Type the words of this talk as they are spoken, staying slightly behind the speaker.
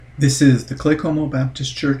This is the Clay Como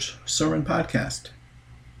Baptist Church Sermon Podcast.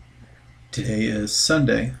 Today is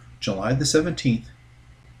Sunday, July the 17th,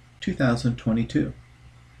 2022.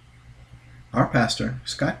 Our pastor,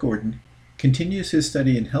 Scott Gordon, continues his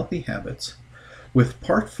study in healthy habits with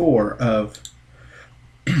part 4 of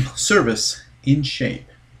Service in Shape.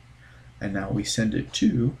 And now we send it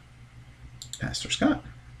to Pastor Scott.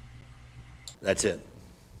 That's it.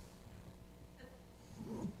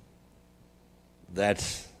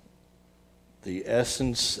 That's the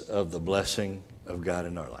essence of the blessing of God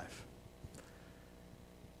in our life.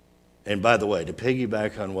 And by the way, to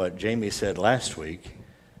piggyback on what Jamie said last week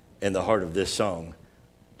in the heart of this song,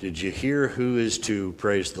 did you hear who is to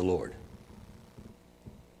praise the Lord?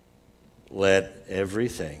 Let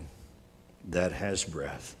everything that has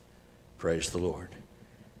breath praise the Lord.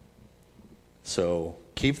 So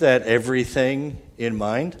keep that everything in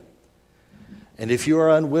mind. And if you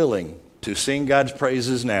are unwilling to sing God's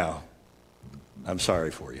praises now, I'm sorry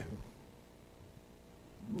for you.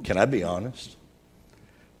 Can I be honest?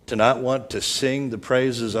 To not want to sing the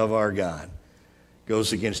praises of our God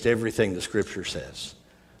goes against everything the Scripture says.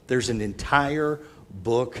 There's an entire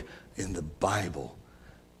book in the Bible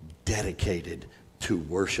dedicated to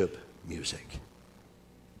worship music.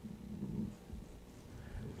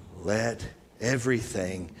 Let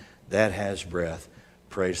everything that has breath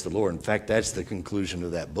praise the Lord. In fact, that's the conclusion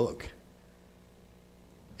of that book.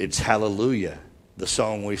 It's Hallelujah, the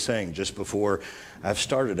song we sang just before. I've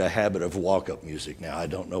started a habit of walk-up music now. I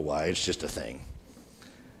don't know why. It's just a thing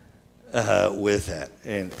with that.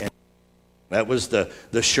 And that was the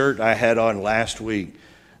shirt I had on last week,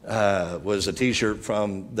 was a T-shirt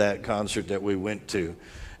from that concert that we went to.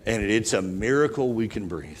 And it's a miracle we can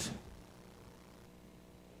breathe.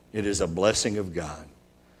 It is a blessing of God.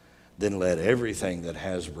 Then let everything that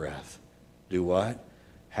has breath do what?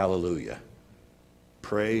 Hallelujah.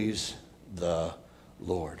 Praise the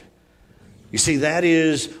Lord. You see, that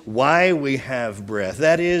is why we have breath.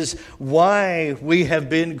 That is why we have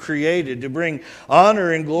been created, to bring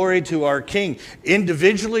honor and glory to our King.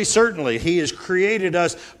 Individually, certainly, He has created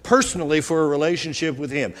us personally for a relationship with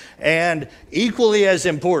Him. And equally as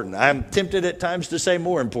important, I'm tempted at times to say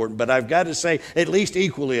more important, but I've got to say at least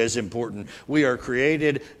equally as important, we are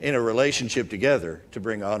created in a relationship together to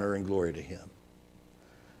bring honor and glory to Him.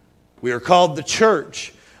 We are called the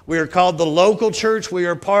church. We are called the local church. We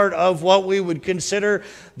are part of what we would consider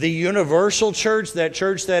the universal church, that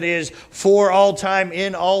church that is for all time,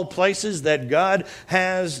 in all places, that God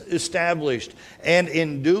has established. And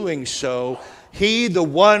in doing so, He, the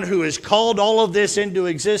one who has called all of this into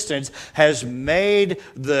existence, has made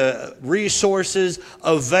the resources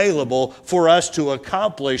available for us to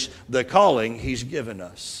accomplish the calling He's given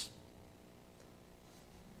us.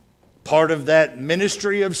 Part of that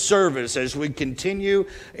ministry of service as we continue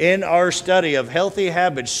in our study of healthy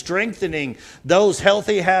habits, strengthening those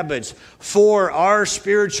healthy habits for our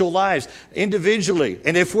spiritual lives individually.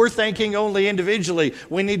 And if we're thinking only individually,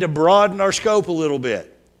 we need to broaden our scope a little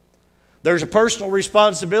bit. There's a personal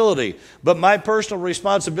responsibility, but my personal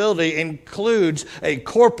responsibility includes a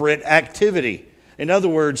corporate activity. In other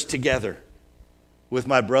words, together with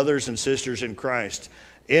my brothers and sisters in Christ,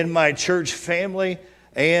 in my church family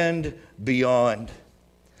and beyond.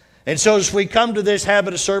 And so as we come to this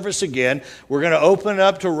habit of service again, we're going to open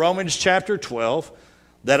up to Romans chapter 12.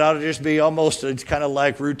 That ought to just be almost, it's kind of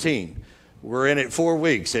like routine. We're in it 4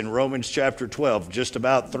 weeks in Romans chapter 12, just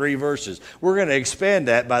about 3 verses. We're going to expand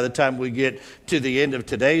that by the time we get to the end of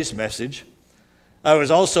today's message. I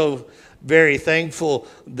was also very thankful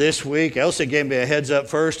this week. Elsa gave me a heads up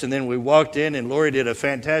first, and then we walked in, and Lori did a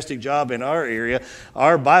fantastic job in our area.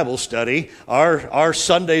 Our Bible study, our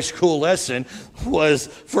Sunday school lesson was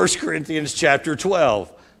 1 Corinthians chapter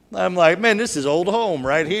 12. I'm like, man, this is old home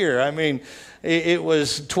right here. I mean, it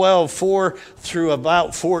was 12:4 through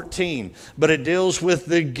about 14, but it deals with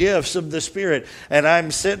the gifts of the Spirit. And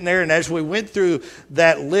I'm sitting there, and as we went through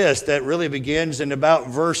that list that really begins in about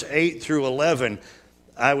verse 8 through 11,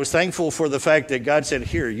 I was thankful for the fact that God said,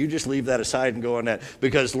 here, you just leave that aside and go on that,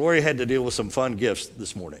 because Lori had to deal with some fun gifts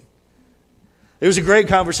this morning. It was a great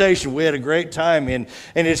conversation. We had a great time, and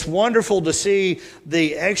it's wonderful to see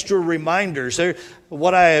the extra reminders.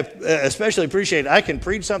 What I especially appreciate, I can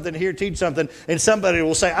preach something here, teach something, and somebody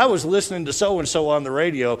will say, I was listening to so-and-so on the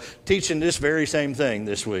radio teaching this very same thing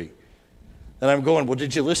this week. And I'm going, well,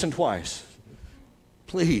 did you listen twice?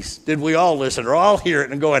 Please, did we all listen or all hear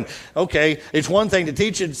it and going, okay, it's one thing to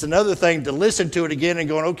teach it, it's another thing to listen to it again and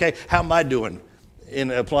going, okay, how am I doing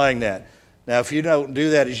in applying that? Now, if you don't do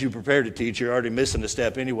that as you prepare to teach, you're already missing a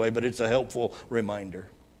step anyway, but it's a helpful reminder.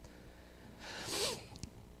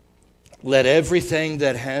 Let everything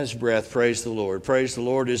that has breath praise the Lord. Praise the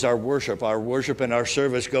Lord is our worship. Our worship and our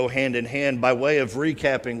service go hand in hand. By way of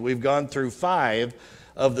recapping, we've gone through 5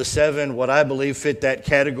 of the 7, what I believe fit that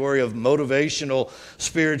category of motivational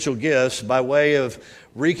spiritual gifts. By way of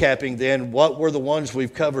recapping then, what were the ones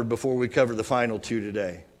we've covered before we cover the final 2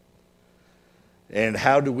 today? And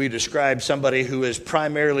how do we describe somebody who is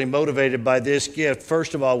primarily motivated by this gift?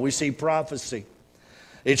 First of all, we see prophecy.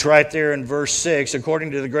 It's right there in verse 6.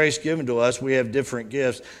 According to the grace given to us, we have different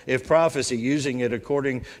gifts. If prophecy, using it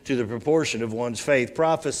according to the proportion of one's faith.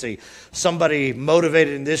 Prophecy, somebody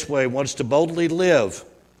motivated in this way wants to boldly live.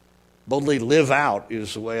 Boldly live out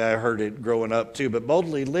is the way I heard it growing up too. But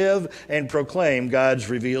boldly live and proclaim God's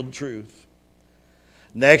revealed truth.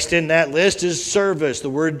 Next in that list is service, the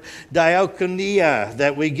word diakonia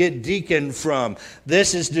that we get deacon from.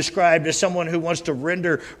 This is described as someone who wants to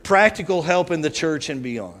render practical help in the church and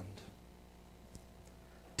beyond.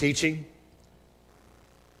 Teaching,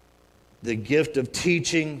 the gift of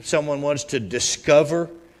teaching someone wants to discover,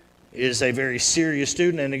 is a very serious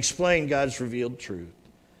student and explain God's revealed truth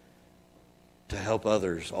to help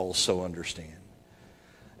others also understand.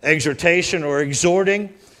 Exhortation or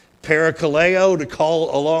exhorting, parakaleo, to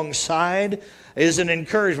call alongside, is an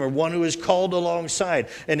encouragement, one who is called alongside,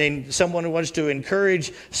 and then someone who wants to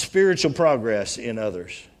encourage spiritual progress in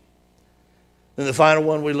others. And the final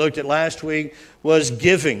one we looked at last week was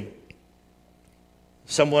giving.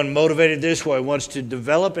 Someone motivated this way wants to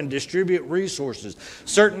develop and distribute resources.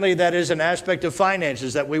 Certainly that is an aspect of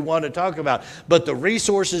finances that we want to talk about, but the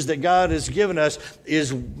resources that God has given us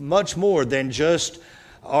is much more than just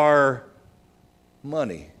our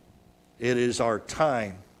money. It is our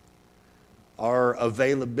time, our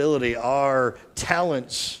availability, our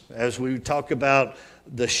talents, as we talk about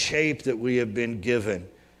the shape that we have been given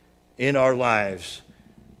in our lives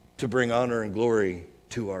to bring honor and glory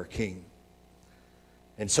to our King.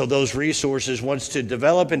 And so those resources wants to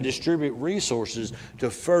develop and distribute resources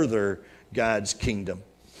to further God's kingdom.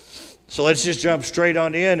 So let's just jump straight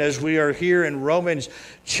on in as we are here in Romans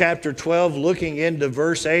chapter 12, looking into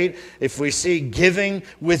verse 8. If we see giving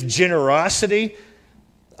with generosity,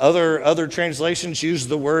 other translations use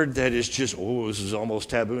the word that is just, this is almost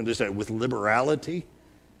taboo, and this, that, with liberality.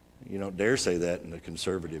 You don't dare say that in a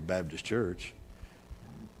conservative Baptist church.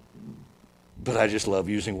 But I just love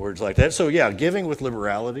using words like that. So yeah, giving with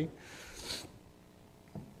liberality.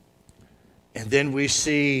 And then we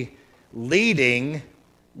see leading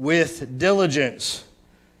with diligence.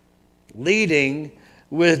 Leading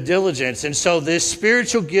with diligence. And so this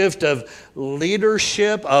spiritual gift of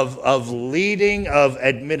leadership, of leading, of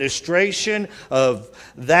administration, of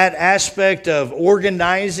that aspect of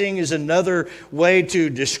organizing is another way to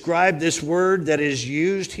describe this word that is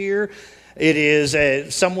used here. It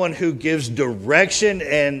is someone who gives direction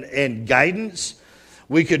and guidance.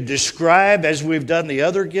 We could describe, as we've done the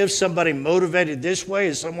other gifts, somebody motivated this way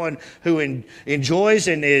as someone who enjoys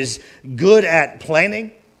and is good at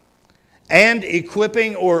planning and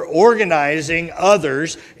equipping or organizing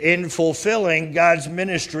others in fulfilling God's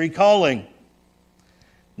ministry calling.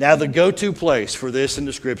 Now, the go-to place for this in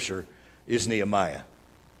the Scripture is Nehemiah.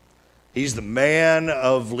 He's the man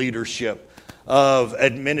of leadership, of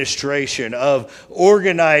administration, of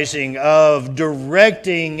organizing, of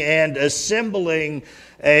directing and assembling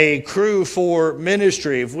a crew for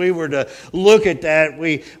ministry. If we were to look at that,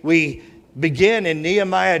 we begin in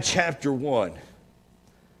Nehemiah chapter 1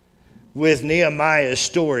 with Nehemiah's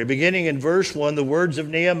story. Beginning in verse 1, the words of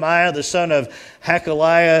Nehemiah, the son of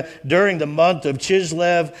Hakaliah, during the month of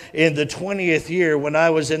Chislev in the 20th year, when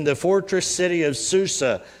I was in the fortress city of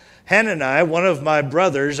Susa, Hanani, one of my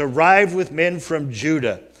brothers, arrived with men from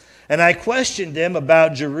Judah. And I questioned them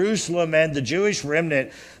about Jerusalem and the Jewish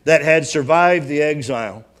remnant that had survived the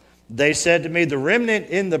exile. They said to me, the remnant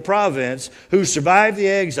in the province who survived the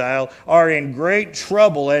exile are in great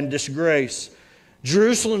trouble and disgrace.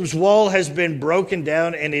 Jerusalem's wall has been broken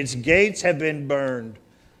down and its gates have been burned.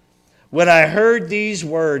 When I heard these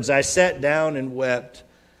words, I sat down and wept.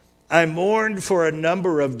 I mourned for a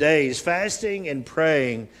number of days, fasting and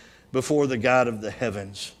praying before the God of the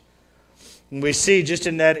heavens. And we see just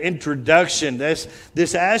in that introduction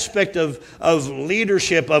this aspect of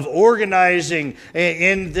leadership, of organizing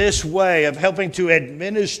in this way, of helping to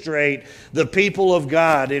administrate the people of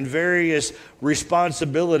God in various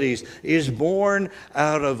responsibilities, is born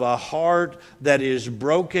out of a heart that is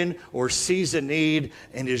broken or sees a need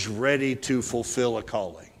and is ready to fulfill a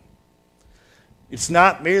calling. It's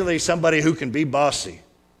not merely somebody who can be bossy.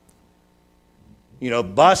 You know,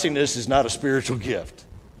 bossiness is not a spiritual gift.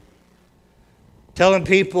 Telling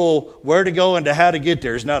people where to go and how to get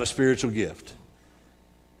there is not a spiritual gift.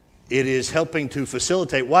 It is helping to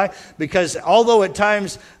facilitate. Why? Because although at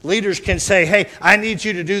times leaders can say, hey, I need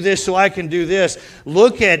you to do this so I can do this,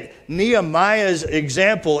 look at Nehemiah's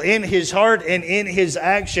example in his heart and in his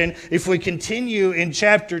action. If we continue in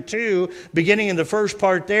chapter 2, beginning in the first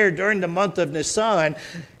part there, during the month of Nisan,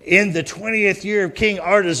 in the 20th year of King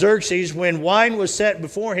Artaxerxes, when wine was set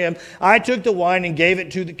before him, I took the wine and gave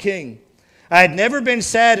it to the king. I had never been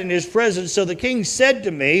sad in his presence, so the king said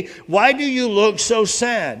to me, why do you look so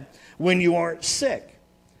sad when you aren't sick?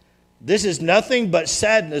 This is nothing but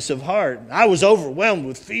sadness of heart. I was overwhelmed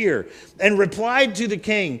with fear and replied to the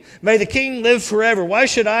king, may the king live forever. Why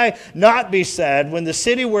should I not be sad when the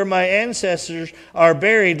city where my ancestors are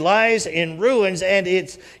buried lies in ruins and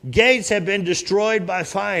its gates have been destroyed by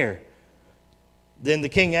fire? Then the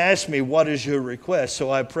king asked me, what is your request? So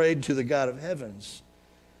I prayed to the God of heavens,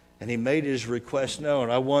 and he made his request known.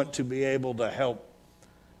 I want to be able to help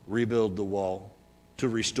rebuild the wall, to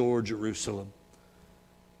restore Jerusalem.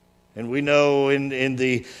 And we know in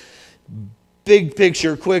the big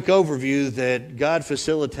picture, quick overview, that God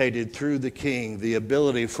facilitated through the king the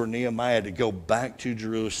ability for Nehemiah to go back to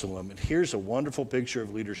Jerusalem. And here's a wonderful picture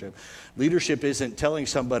of leadership. Leadership isn't telling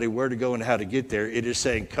somebody where to go and how to get there. It is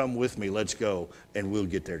saying, come with me, let's go, and we'll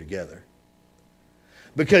get there together.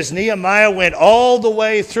 Because Nehemiah went all the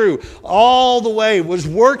way through, all the way, was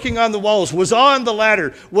working on the walls, was on the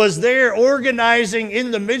ladder, was there organizing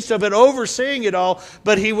in the midst of it, overseeing it all,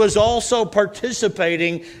 but he was also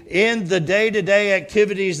participating in the day-to-day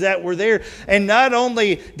activities that were there. And not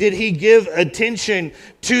only did he give attention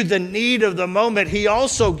to the need of the moment, he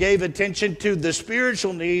also gave attention to the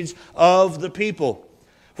spiritual needs of the people.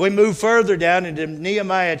 If we move further down into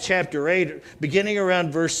Nehemiah chapter 8, beginning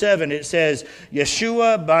around verse 7, it says,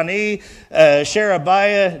 Yeshua, Bani,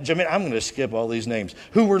 Sherebiah, Jamin, I'm going to skip all these names,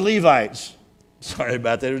 who were Levites. Sorry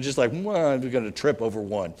about that. It was just like, we're going to trip over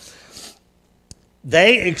one.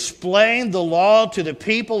 They explained the law to the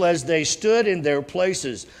people as they stood in their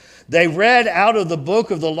places. They read out of the book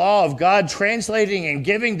of the law of God, translating and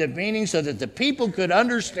giving the meaning so that the people could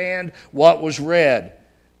understand what was read.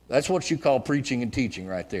 That's what you call preaching and teaching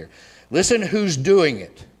right there. Listen who's doing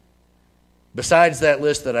it. Besides that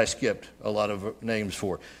list that I skipped a lot of names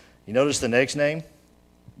for. You notice the next name?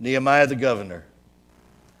 Nehemiah the governor.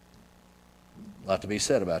 A lot to be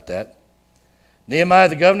said about that. Nehemiah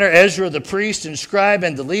the governor, Ezra the priest and scribe,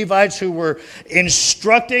 and the Levites who were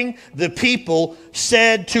instructing the people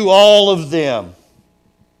said to all of them,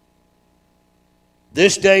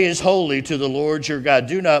 this day is holy to the Lord your God.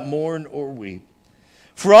 Do not mourn or weep.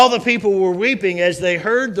 For all the people were weeping as they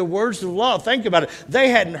heard the words of the law. Think about it. They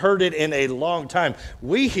hadn't heard it in a long time.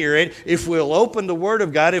 We hear it if we'll open the Word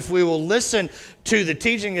of God, if we will listen to the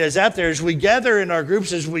teaching that is out there. As we gather in our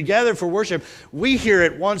groups, as we gather for worship, we hear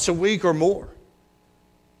it once a week or more.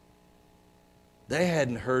 They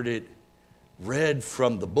hadn't heard it read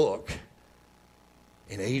from the book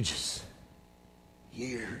in ages,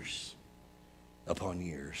 years upon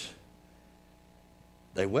years.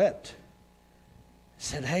 They wept.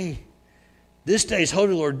 Said, hey, this day's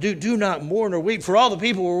holy, Lord, do not mourn or weep. For all the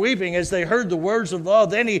people were weeping as they heard the words of the law.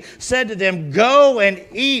 Then he said to them, go and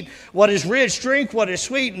eat what is rich, drink what is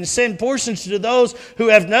sweet, and send portions to those who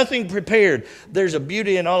have nothing prepared. There's a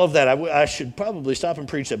beauty in all of that. I should probably stop and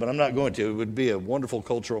preach that, but I'm not going to. It would be a wonderful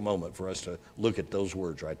cultural moment for us to look at those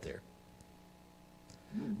words right there.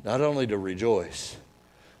 Not only to rejoice,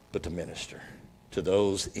 but to minister to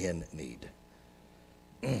those in need.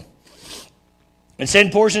 And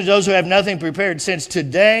send portions to those who have nothing prepared, since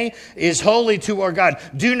today is holy to our God.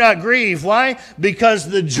 Do not grieve. Why? Because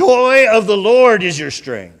the joy of the Lord is your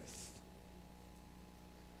strength.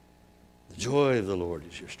 The joy of the Lord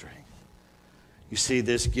is your strength. You see,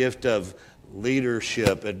 this gift of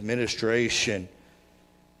leadership, administration,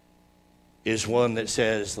 is one that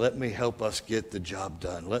says, let me help us get the job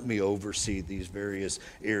done. Let me oversee these various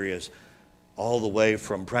areas, all the way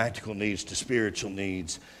from practical needs to spiritual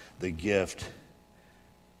needs, the gift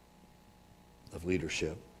of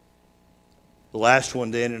leadership. The last one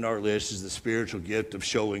then in our list is the spiritual gift of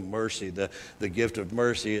showing mercy. The gift of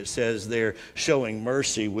mercy, it says there, showing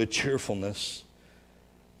mercy with cheerfulness.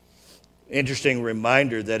 Interesting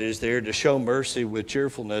reminder that is there to show mercy with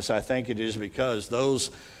cheerfulness. I think it is because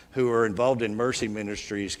those who are involved in mercy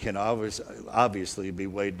ministries can obviously be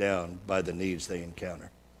weighed down by the needs they encounter.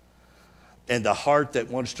 And the heart that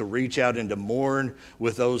wants to reach out and to mourn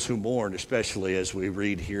with those who mourn, especially as we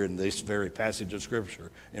read here in this very passage of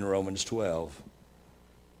Scripture in Romans 12,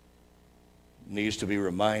 needs to be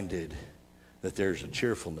reminded that there's a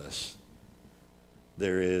cheerfulness.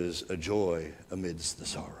 There is a joy amidst the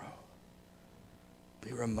sorrow.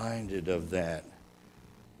 Be reminded of that.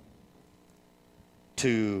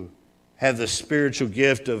 to have the spiritual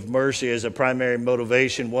gift of mercy as a primary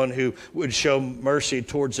motivation, one who would show mercy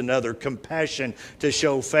towards another, compassion to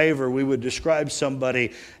show favor. We would describe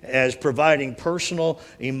somebody as providing personal,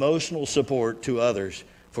 emotional support to others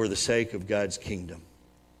for the sake of God's kingdom.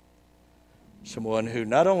 Someone who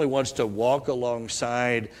not only wants to walk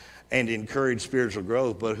alongside and encourage spiritual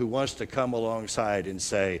growth, but who wants to come alongside and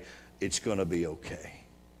say, it's going to be okay.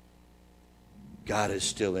 God is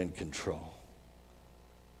still in control.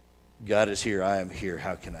 God is here, I am here,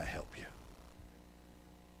 how can I help you?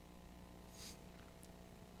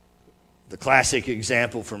 The classic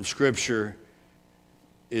example from Scripture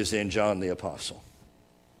is in John the Apostle.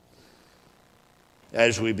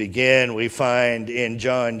 As we begin, we find in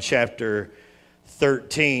John chapter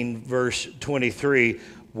 13, verse 23,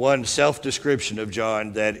 one self-description of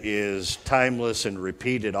John that is timeless and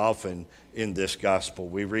repeated often in this gospel.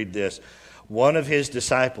 We read this: one of his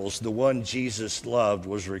disciples, the one Jesus loved,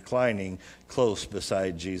 was reclining close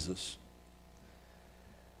beside Jesus.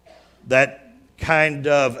 That kind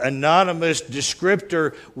of anonymous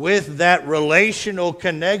descriptor with that relational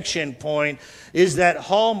connection point is that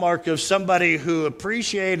hallmark of somebody who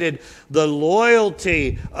appreciated the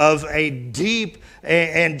loyalty of a deep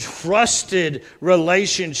and trusted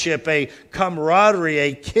relationship, a camaraderie,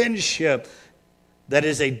 a kinship that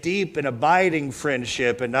is a deep and abiding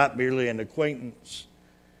friendship and not merely an acquaintance.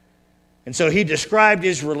 And so he described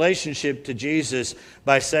his relationship to Jesus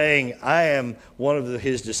by saying, I am one of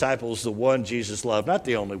his disciples, the one Jesus loved, not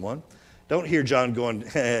the only one. Don't hear John going,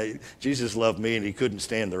 hey, Jesus loved me and he couldn't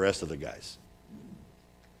stand the rest of the guys.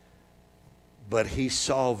 But he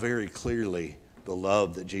saw very clearly the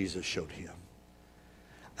love that Jesus showed him.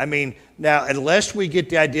 I mean, now, unless we get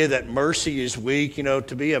the idea that mercy is weak,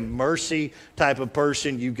 to be a mercy type of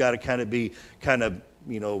person, you've got to be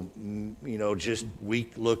just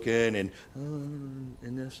weak looking and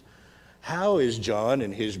in this. How is John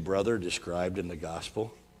and his brother described in the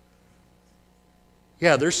gospel?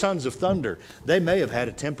 Yeah, they're sons of thunder. They may have had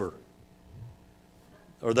a temper,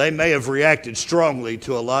 or they may have reacted strongly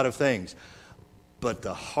to a lot of things. But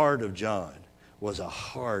the heart of John was a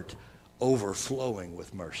heart overflowing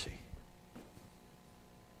with mercy.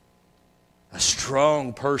 A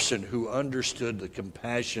strong person who understood the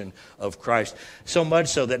compassion of Christ. So much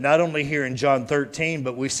so that not only here in John 13,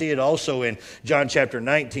 but we see it also in John chapter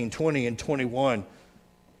 19, 20, and 21.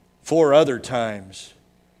 4 other times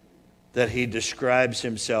that he describes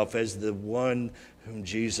himself as the one whom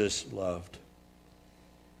Jesus loved.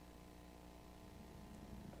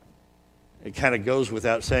 It kind of goes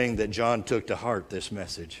without saying that John took to heart this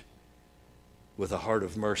message with a heart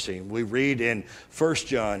of mercy. We read in 1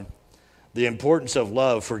 John the importance of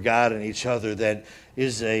love for God and each other. That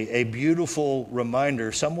is a beautiful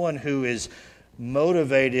reminder. Someone who is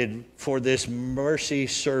motivated for this mercy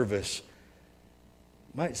service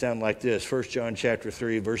might sound like this. 1 John chapter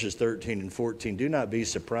 3, verses 13 and 14. Do not be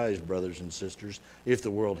surprised, brothers and sisters, if the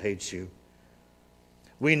world hates you.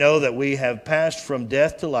 We know that we have passed from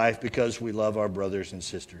death to life because we love our brothers and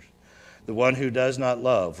sisters. The one who does not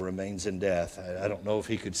love remains in death. I don't know if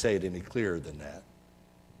he could say it any clearer than that.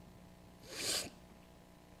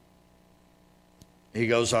 He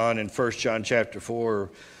goes on in 1 John chapter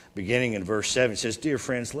 4, beginning in verse 7, he says, Dear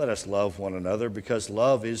friends, let us love one another because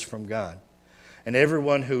love is from God. And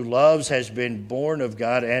everyone who loves has been born of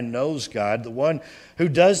God and knows God. The one who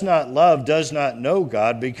does not love does not know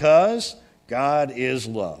God because God is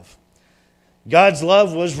love. God's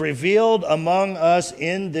love was revealed among us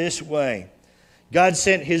in this way. God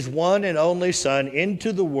sent his one and only Son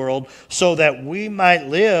into the world so that we might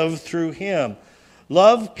live through him.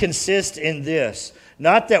 Love consists in this,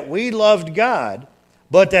 not that we loved God,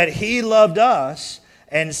 but that he loved us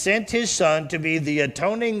and sent his Son to be the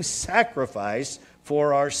atoning sacrifice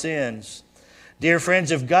for our sins. Dear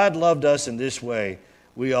friends, if God loved us in this way,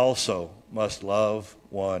 we also must love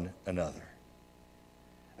one another.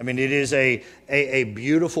 I mean, it is a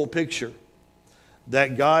beautiful picture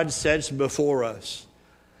that God sets before us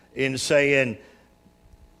in saying,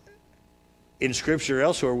 in Scripture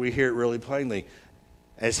elsewhere, we hear it really plainly,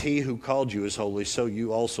 as he who called you is holy, so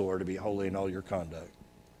you also are to be holy in all your conduct.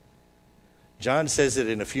 John says it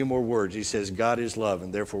in a few more words. He says, God is love,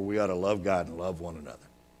 and therefore we ought to love God and love one another.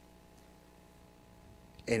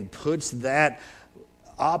 And puts that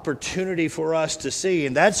opportunity for us to see,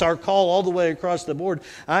 and that's our call all the way across the board.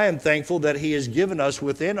 I am thankful that he has given us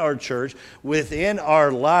within our church, within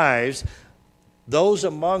our lives, those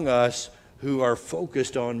among us who are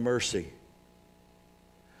focused on mercy,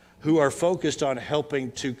 who are focused on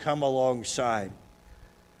helping to come alongside,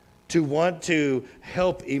 to want to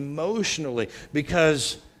help emotionally,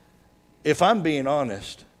 because if I'm being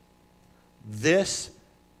honest, this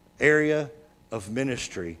area of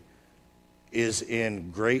ministry is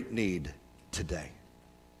in great need today.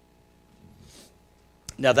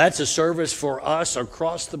 Now, that's a service for us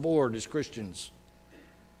across the board as Christians.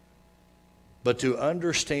 But to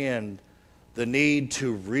understand the need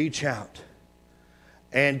to reach out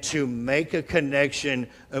and to make a connection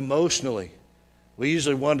emotionally. We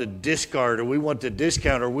usually want to discard, or we want to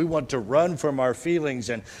discount, or we want to run from our feelings.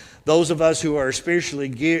 And those of us who are spiritually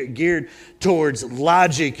geared towards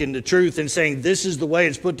logic and the truth and saying, this is the way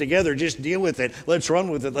it's put together, just deal with it, let's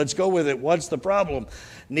run with it, let's go with it, what's the problem?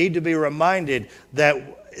 Need to be reminded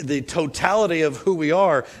that the totality of who we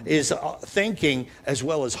are is thinking as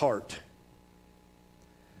well as heart.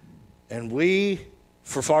 And we,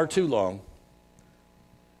 for far too long,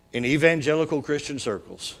 in evangelical Christian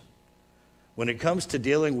circles, when it comes to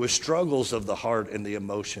dealing with struggles of the heart and the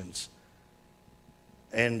emotions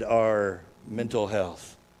and our mental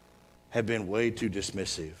health, have been way too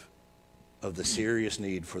dismissive of the serious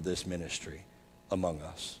need for this ministry among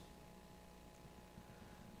us.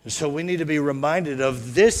 And so we need to be reminded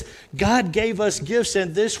of this. God gave us gifts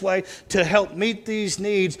in this way to help meet these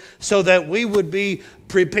needs so that we would be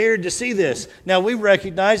prepared to see this. Now, we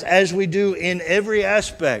recognize, as we do in every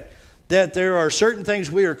aspect, that there are certain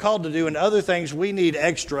things we are called to do and other things we need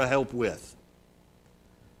extra help with.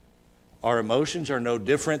 Our emotions are no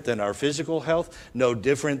different than our physical health, no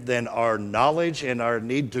different than our knowledge and our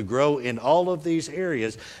need to grow in all of these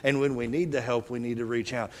areas. And when we need the help, we need to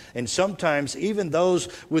reach out. And sometimes even those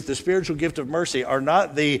with the spiritual gift of mercy are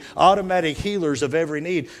not the automatic healers of every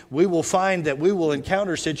need. We will find that we will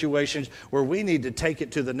encounter situations where we need to take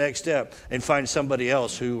it to the next step and find somebody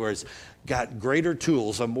else who has got greater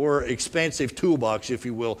tools, a more expansive toolbox, if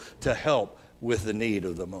you will, to help with the need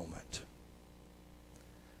of the moment.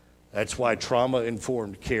 That's why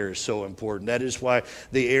trauma-informed care is so important. That is why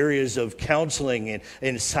the areas of counseling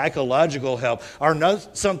and psychological help are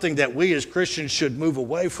not something that we as Christians should move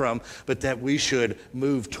away from, but that we should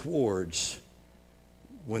move towards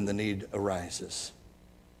when the need arises.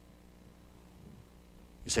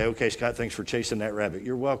 You say, okay, Scott, thanks for chasing that rabbit.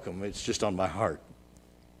 You're welcome. It's just on my heart.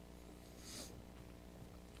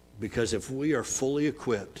 Because if we are fully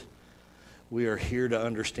equipped, we are here to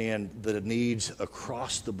understand the needs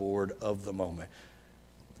across the board of the moment.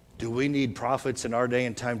 Do we need prophets in our day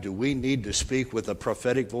and time? Do we need to speak with a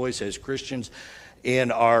prophetic voice as Christians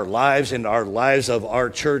in our lives of our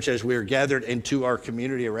church as we are gathered into our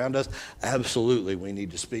community around us? Absolutely, we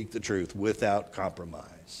need to speak the truth without compromise.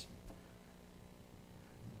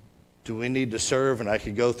 Do we need to serve? And I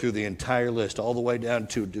could go through the entire list all the way down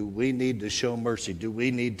to, do we need to show mercy? Do we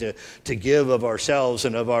need to give of ourselves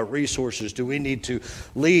and of our resources? Do we need to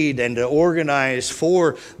lead and to organize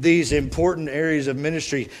for these important areas of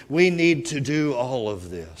ministry? We need to do all of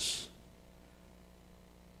this.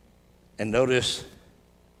 And notice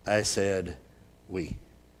I said we.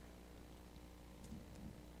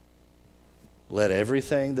 Let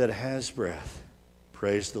everything that has breath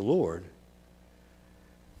praise the Lord.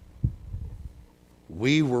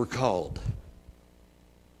 We were called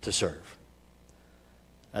to serve.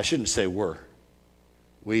 I shouldn't say were.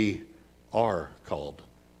 We are called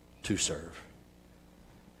to serve.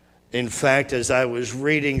 In fact, as I was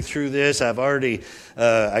reading through this, I've already,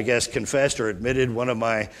 confessed or admitted one of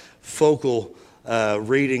my focal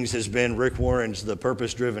readings has been Rick Warren's The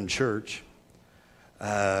Purpose-Driven Church,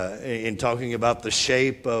 in talking about the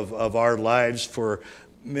shape of our lives for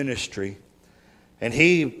ministry. And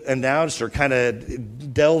he announced or kind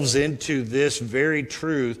of delves into this very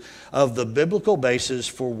truth of the biblical basis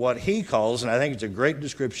for what he calls, and I think it's a great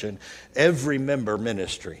description, every member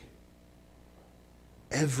ministry.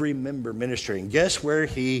 Every member ministry. And guess where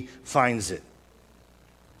he finds it?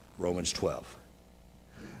 Romans 12.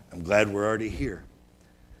 I'm glad we're already here.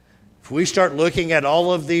 If we start looking at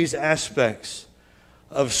all of these aspects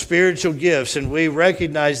of spiritual gifts and we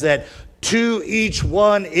recognize that to each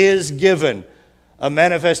one is given a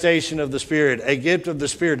manifestation of the Spirit, a gift of the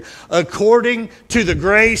Spirit, according to the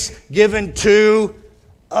grace given to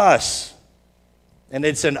us. And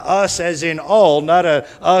it's an us as in all, not a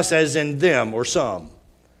us as in them or some.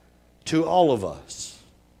 To all of us.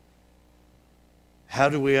 How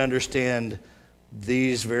do we understand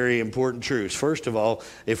these very important truths? First of all,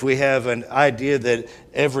 if we have an idea that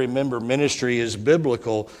every member ministry is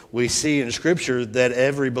biblical, we see in Scripture that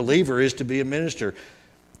every believer is to be a minister.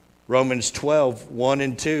 Romans 12, 1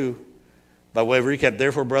 and 2, by way of recap,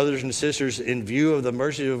 therefore, brothers and sisters, in view of the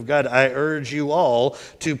mercy of God, I urge you all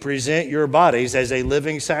to present your bodies as a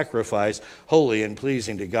living sacrifice, holy and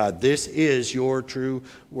pleasing to God. This is your true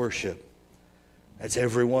worship. That's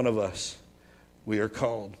every one of us. We are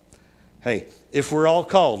called. Hey, if we're all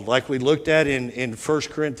called, like we looked at in 1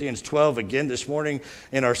 Corinthians 12, again this morning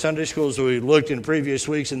in our Sunday schools, we looked in previous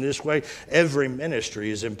weeks in this way, every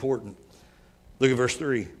ministry is important. Look at verse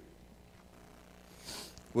 3.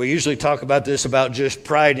 We usually talk about this about just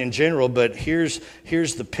pride in general, but here's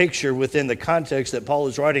the picture within the context that Paul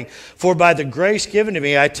is writing. For by the grace given to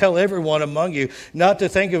me, I tell everyone among you not to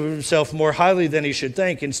think of himself more highly than he should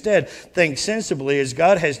think. Instead, think sensibly as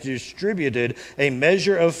God has distributed a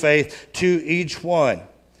measure of faith to each one.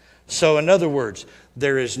 So in other words,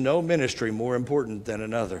 there is no ministry more important than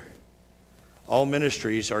another. All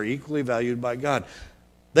ministries are equally valued by God.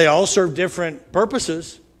 They all serve different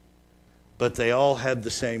purposes, but they all have the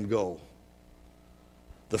same goal.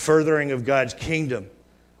 The furthering of God's kingdom.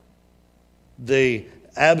 The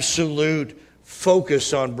absolute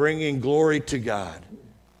focus on bringing glory to God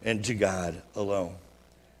and to God alone.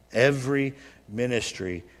 Every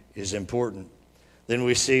ministry is important. Then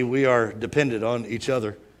we see we are dependent on each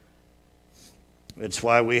other. It's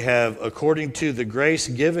why we have, according to the grace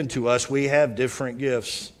given to us, we have different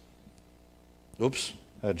gifts. Oops,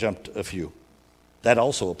 I jumped a few. That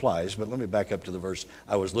also applies, but let me back up to the verse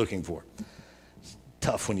I was looking for. It's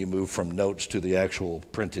tough when you move from notes to the actual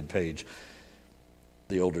printed page,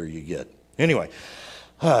 the older you get. Anyway,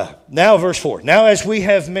 now verse 4. Now as we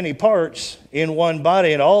have many parts in one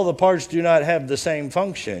body, and all the parts do not have the same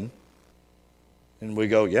function, and we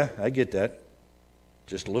go, yeah, I get that.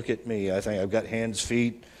 Just look at me. I think I've got hands,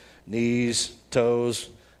 feet, knees,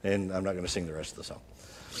 toes, and I'm not going to sing the rest of the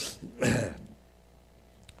song.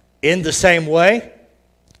 In the same way,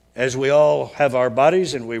 as we all have our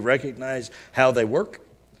bodies and we recognize how they work,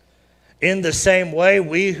 in the same way,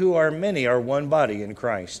 we who are many are one body in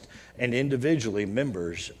Christ and individually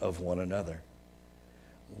members of one another.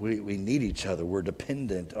 We need each other. We're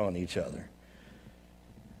dependent on each other.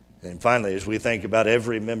 And finally, as we think about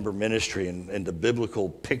every member ministry and the biblical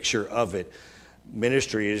picture of it,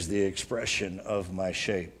 ministry is the expression of my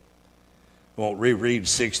shape. I won't reread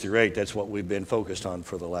 6 through 8. That's what we've been focused on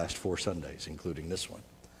for the last 4 Sundays, including this one.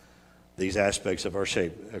 These aspects of our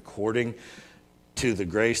shape. According to the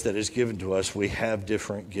grace that is given to us, we have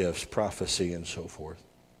different gifts, prophecy and so forth.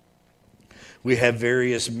 We have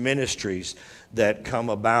various ministries that come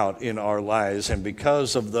about in our lives, and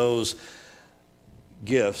because of those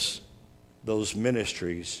gifts, those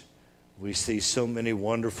ministries, we see so many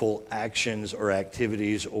wonderful actions or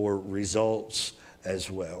activities or results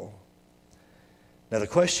as well. Now the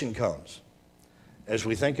question comes, as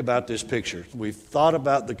we think about this picture, we've thought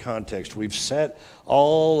about the context, we've set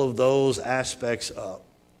all of those aspects up.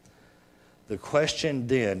 The question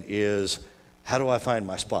then is, how do I find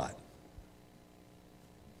my spot?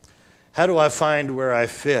 How do I find where I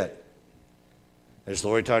fit? As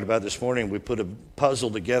Lori talked about this morning, we put a puzzle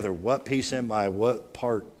together. What piece am I? What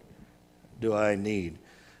part do I need?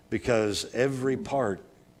 Because every part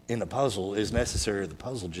in the puzzle is necessary. The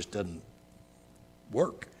puzzle just doesn't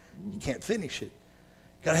work. You can't finish it.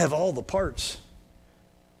 You got to have all the parts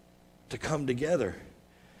to come together.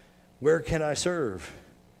 Where can I serve?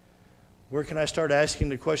 Where can I start asking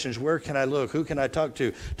the questions? Where can I look? Who can I talk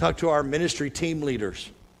to? Talk to our ministry team leaders.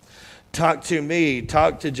 Talk to me.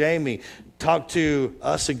 Talk to Jamie. Talk to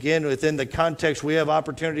us again within the context. We have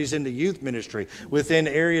opportunities in the youth ministry, within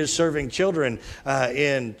areas serving children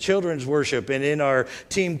in children's worship and in our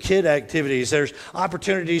Team Kid activities. There's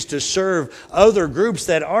opportunities to serve other groups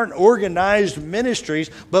that aren't organized ministries,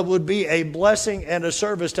 but would be a blessing and a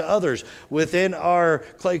service to others within our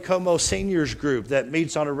Clay Como seniors group that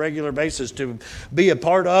meets on a regular basis to be a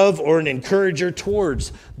part of or an encourager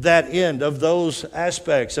towards that end of those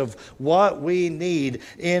aspects of what we need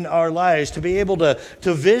in our lives, to be able to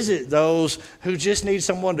visit those who just need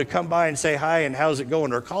someone to come by and say hi and how's it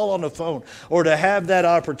going, or call on the phone, or to have that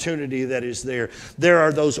opportunity that is there. There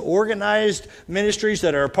are those organized ministries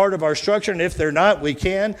that are a part of our structure, and if they're not, we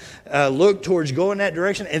can look towards going that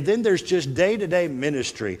direction. And then there's just day-to-day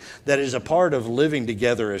ministry that is a part of living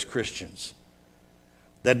together as Christians.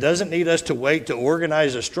 That doesn't need us to wait to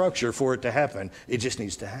organize a structure for it to happen. It just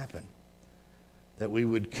needs to happen. That we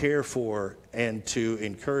would care for and to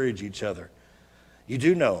encourage each other. You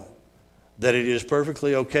do know that it is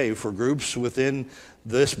perfectly okay for groups within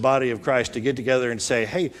this body of Christ to get together and say,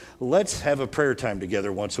 hey, let's have a prayer time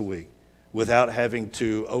together once a week without having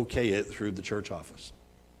to okay it through the church office.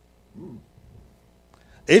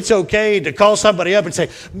 It's okay to call somebody up and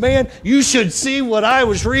say, man, you should see what I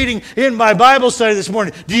was reading in my Bible study this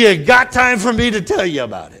morning. Do you got time for me to tell you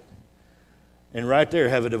about it? And right there,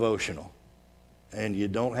 have a devotional. And you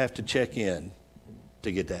don't have to check in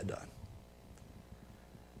to get that done.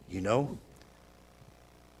 You know,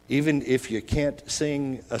 Even if you can't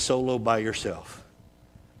sing a solo by yourself,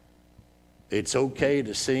 it's okay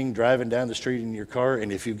to sing driving down the street in your car,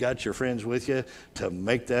 and if you've got your friends with you, to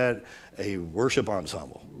make that a worship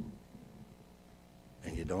ensemble.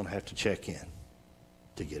 And you don't have to check in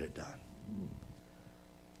to get it done.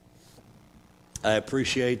 I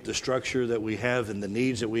appreciate the structure that we have and the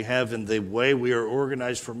needs that we have and the way we are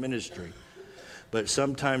organized for ministry. But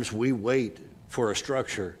sometimes we wait for a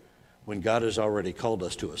structure when God has already called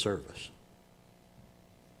us to a service.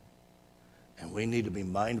 And we need to be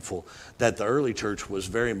mindful that the early church was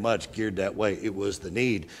very much geared that way. It was the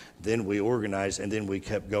need, then we organized, and then we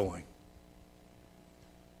kept going.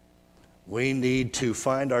 We need to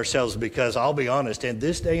find ourselves, because I'll be honest, in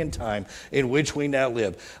this day and time in which we now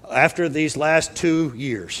live, after these last 2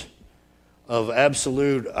 years of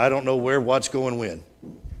absolute, I don't know what's going when,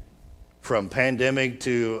 from pandemic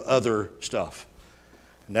to other stuff.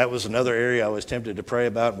 And that was another area I was tempted to pray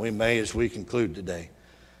about, and we may as we conclude today.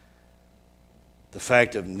 The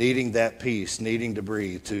fact of needing that peace, needing to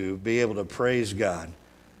breathe, to be able to praise God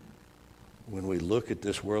when we look at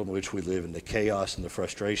this world in which we live, and the chaos and the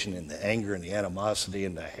frustration and the anger and the animosity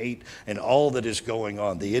and the hate and all that is going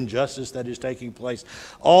on, the injustice that is taking place,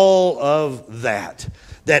 all of that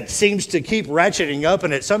seems to keep ratcheting up,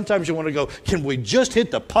 and sometimes you want to go, can we just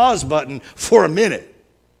hit the pause button for a minute?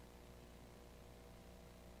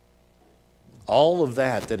 All of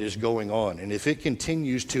that is going on, and if it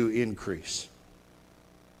continues to increase,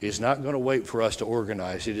 is not going to wait for us to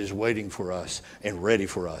organize. It is waiting for us and ready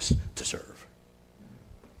for us to serve.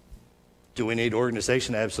 Do we need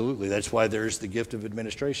organization? Absolutely. That's why there's the gift of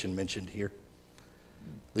administration mentioned here.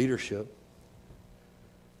 Leadership.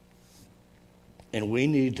 And we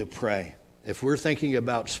need to pray. If we're thinking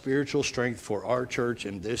about spiritual strength for our church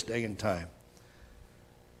in this day and time,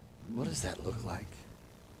 what does that look like?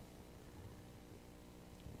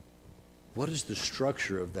 What does the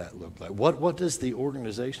structure of that look like? What does the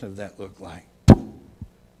organization of that look like?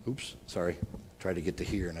 Oops, sorry. Tried to get to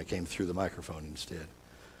here and I came through the microphone instead.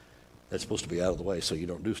 That's supposed to be out of the way so you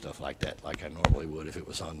don't do stuff like that like I normally would if it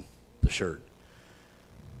was on the shirt.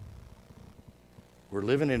 We're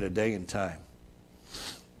living in a day and time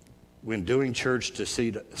when doing church to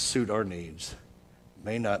suit our needs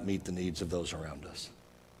may not meet the needs of those around us.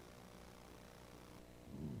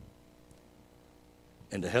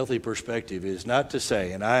 And a healthy perspective is not to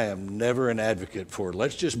say, and I am never an advocate for,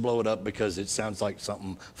 let's just blow it up because it sounds like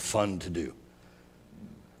something fun to do.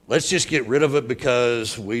 Let's just get rid of it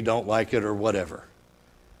because we don't like it or whatever.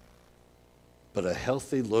 But a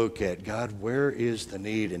healthy look at, God, where is the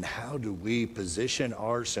need and how do we position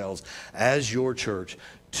ourselves as your church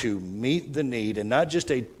to meet the need, and not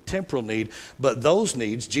just a temporal need, but those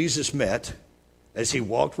needs Jesus met as he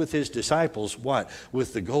walked with his disciples, what?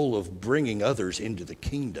 With the goal of bringing others into the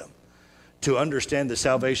kingdom, to understand the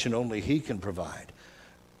salvation only he can provide.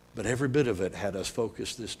 But every bit of it had us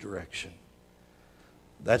focus this direction.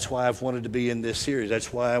 That's why I've wanted to be in this series.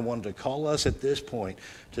 That's why I wanted to call us at this point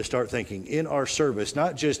to start thinking in our service,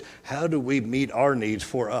 not just how do we meet our needs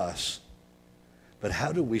for us, but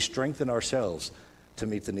how do we strengthen ourselves to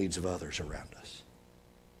meet the needs of others around us.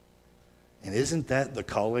 And isn't that the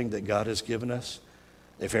calling that God has given us?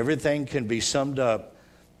 If everything can be summed up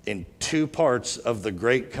in 2 parts of the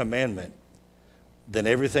great commandment, then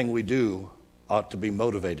everything we do ought to be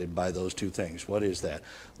motivated by those 2 things. What is that?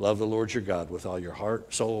 Love the Lord your God with all your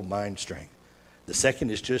heart, soul, mind, strength. The second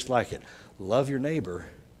is just like it. Love your neighbor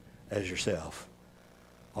as yourself.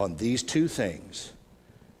 On these 2 things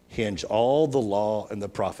hinge all the law and the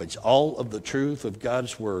prophets. All of the truth of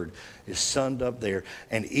God's word is summed up there.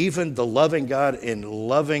 And even the loving God and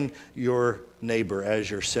loving your neighbor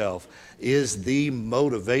as yourself is the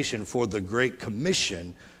motivation for the Great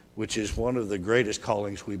Commission, which is one of the greatest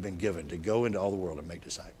callings we've been given, to go into all the world and make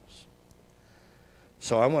disciples.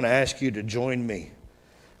 So I want to ask you to join me,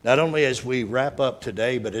 not only as we wrap up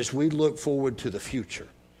today, but as we look forward to the future,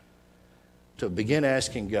 to begin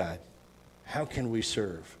asking God, how can we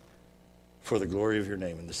serve for the glory of your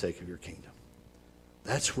name and the sake of your kingdom?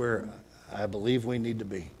 That's where I believe we need to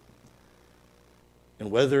be. And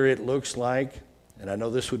whether it looks like, and I know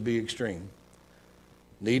this would be extreme,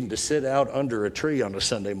 needing to sit out under a tree on a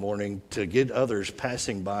Sunday morning to get others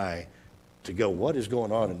passing by to go, what is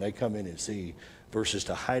going on? And they come in and see, versus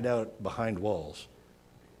to hide out behind walls.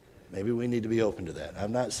 Maybe we need to be open to that.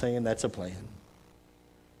 I'm not saying that's a plan.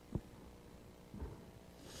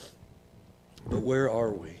 But where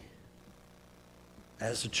are we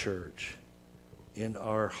as a church in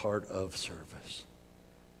our heart of service?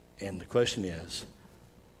 And the question is,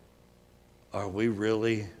 are we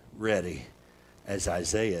really ready, as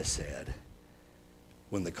Isaiah said,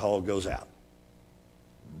 when the call goes out.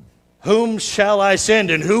 Whom shall I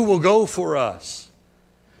send, and who will go for us?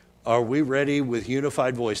 Are we ready with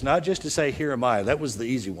unified voice? Not just to say, here am I. That was the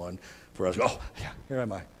easy one for us. Oh, yeah, here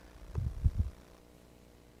am I.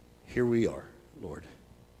 Here we are, Lord.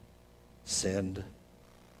 Send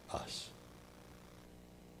us.